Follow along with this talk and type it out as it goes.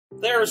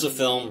There's a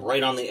film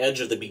right on the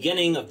edge of the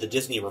beginning of the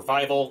Disney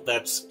revival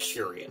that's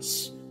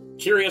curious.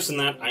 Curious in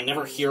that I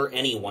never hear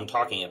anyone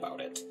talking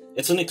about it.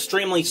 It's an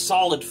extremely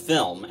solid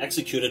film,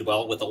 executed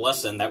well with a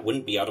lesson that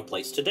wouldn't be out of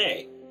place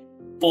today.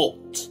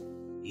 Bolt.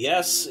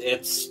 Yes,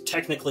 it's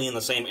technically in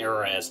the same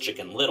era as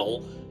Chicken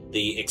Little,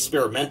 the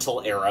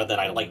experimental era that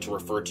I like to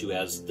refer to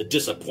as the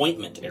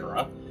disappointment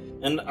era,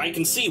 and I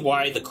can see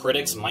why the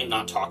critics might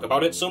not talk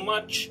about it so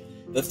much.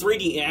 The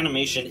 3D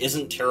animation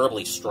isn't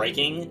terribly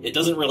striking, it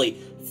doesn't really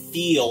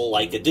feel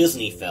like a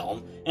Disney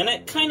film, and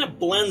it kind of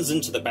blends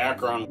into the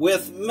background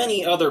with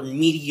many other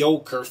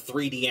mediocre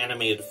 3D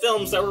animated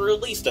films that were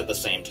released at the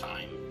same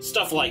time.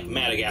 Stuff like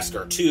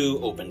Madagascar 2,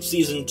 Open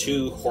Season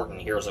 2, Horton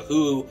Hears a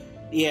Who.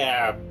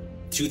 Yeah,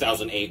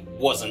 2008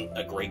 wasn't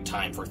a great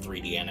time for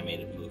 3D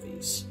animated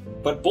movies.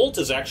 But Bolt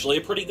is actually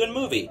a pretty good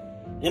movie.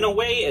 In a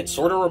way, it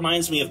sort of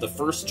reminds me of the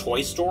first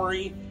Toy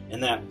Story, in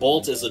that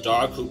Bolt is a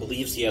dog who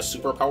believes he has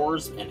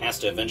superpowers and has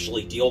to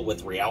eventually deal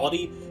with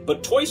reality,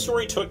 but Toy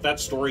Story took that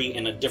story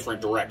in a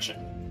different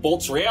direction.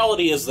 Bolt's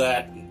reality is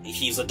that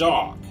he's a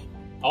dog,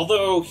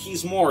 although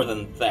he's more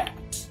than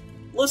that.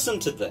 Listen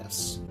to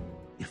this.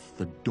 If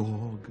the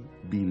dog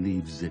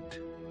believes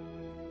it,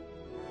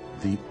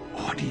 the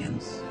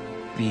audience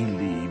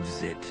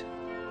believes it.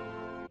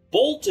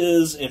 Bolt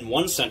is, in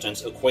one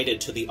sentence, equated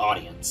to the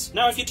audience.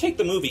 Now, if you take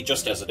the movie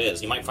just as it is,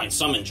 you might find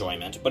some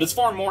enjoyment, but it's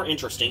far more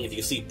interesting if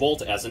you see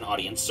Bolt as an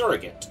audience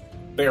surrogate.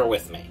 Bear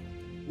with me.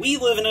 We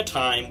live in a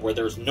time where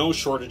there's no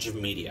shortage of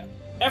media.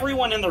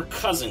 Everyone and their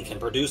cousin can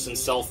produce and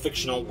sell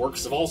fictional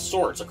works of all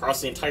sorts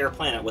across the entire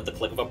planet with the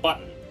click of a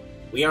button.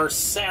 We are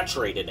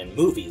saturated in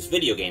movies,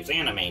 video games,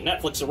 anime,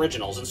 Netflix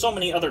originals, and so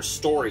many other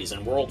stories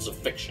and worlds of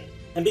fiction.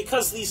 And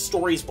because these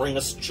stories bring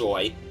us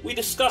joy, we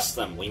discuss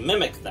them, we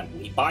mimic them,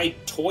 we buy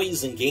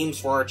toys and games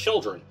for our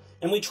children,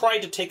 and we try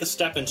to take a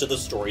step into the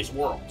story's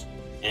world.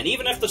 And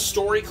even if the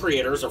story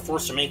creators are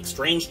forced to make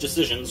strange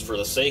decisions for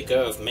the sake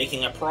of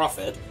making a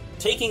profit,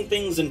 taking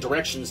things in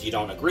directions you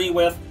don't agree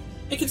with,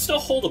 it can still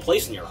hold a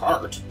place in your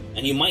heart,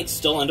 and you might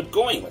still end up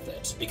going with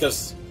it,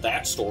 because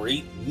that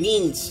story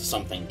means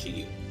something to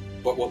you.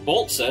 But what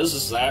Bolt says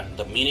is that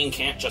the meaning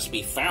can't just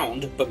be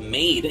found, but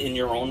made in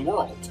your own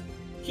world.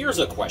 Here's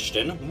a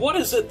question. What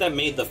is it that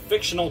made the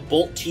fictional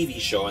Bolt TV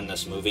show in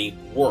this movie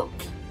work?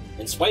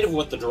 In spite of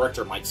what the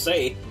director might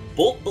say,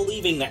 Bolt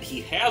believing that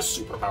he has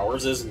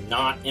superpowers is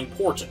not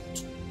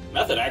important.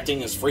 Method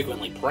acting is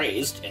frequently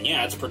praised, and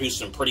yeah, it's produced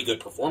some pretty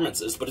good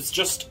performances, but it's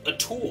just a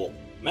tool.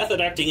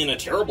 Method acting in a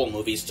terrible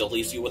movie still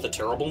leaves you with a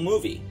terrible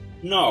movie.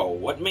 No,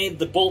 what made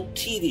the Bolt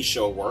TV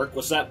show work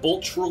was that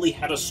Bolt truly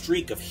had a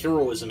streak of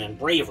heroism and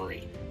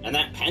bravery, and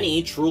that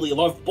Penny truly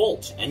loved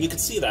Bolt, and you could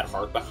see that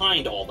heart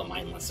behind all the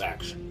mindless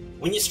action.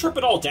 When you strip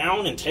it all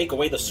down and take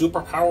away the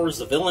superpowers,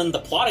 the villain, the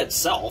plot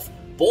itself,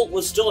 Bolt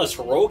was still as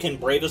heroic and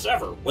brave as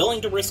ever,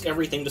 willing to risk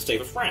everything to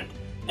save a friend.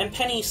 And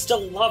Penny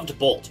still loved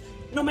Bolt,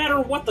 no matter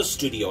what the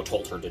studio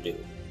told her to do.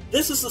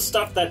 This is the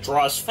stuff that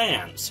draws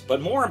fans,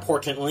 but more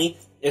importantly,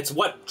 it's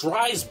what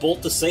drives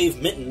Bolt to save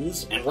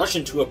Mittens and rush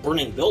into a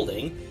burning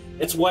building.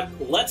 It's what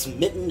lets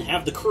Mitten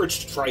have the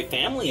courage to try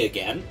family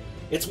again.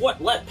 It's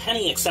what let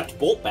Penny accept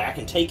Bolt back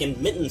and take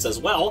in Mittens as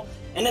well,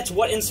 and it's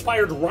what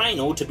inspired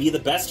Rhino to be the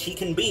best he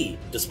can be,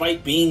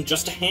 despite being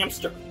just a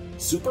hamster.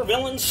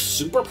 Supervillains,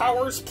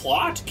 superpowers,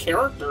 plot,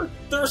 character?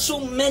 There are so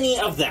many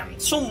of them,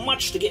 so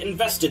much to get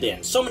invested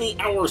in, so many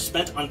hours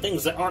spent on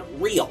things that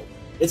aren't real.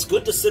 It's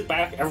good to sit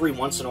back every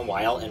once in a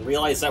while and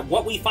realize that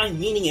what we find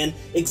meaning in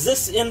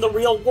exists in the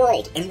real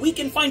world, and we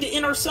can find it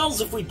in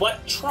ourselves if we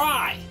but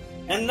try.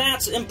 And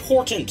that's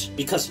important,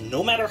 because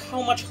no matter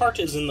how much heart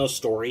is in the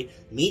story,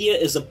 media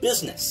is a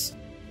business.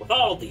 With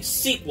all these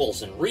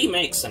sequels and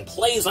remakes and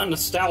plays on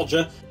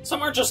nostalgia,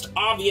 some are just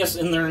obvious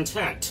in their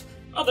intent.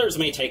 Others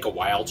may take a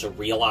while to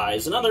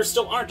realize, and others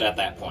still aren't at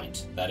that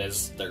point. That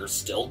is, they're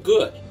still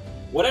good.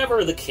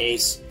 Whatever the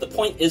case, the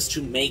point is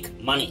to make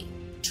money.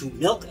 To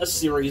milk a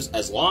series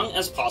as long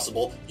as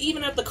possible,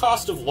 even at the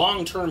cost of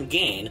long-term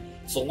gain,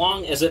 so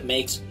long as it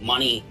makes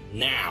money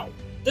now.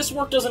 This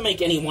work doesn't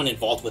make anyone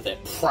involved with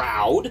it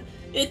proud.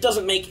 It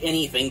doesn't make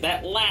anything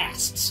that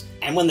lasts.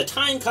 And when the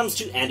time comes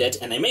to end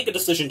it, and they make a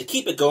decision to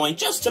keep it going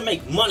just to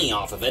make money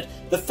off of it,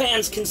 the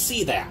fans can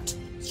see that.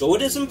 So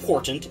it is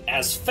important,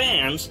 as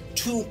fans,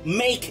 to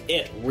make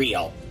it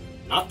real.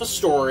 Not the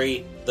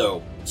story,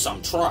 though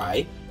some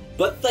try,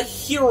 but the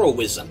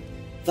heroism,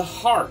 the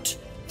heart,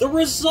 the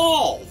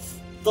resolve,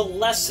 the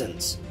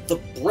lessons,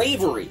 the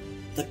bravery,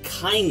 the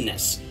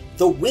kindness,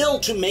 the will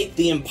to make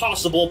the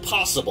impossible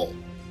possible.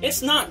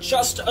 It's not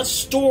just a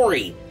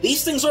story.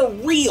 These things are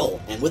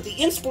real, and with the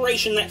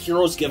inspiration that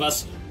heroes give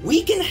us,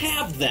 we can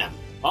have them.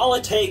 All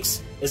it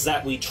takes is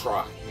that we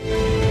try.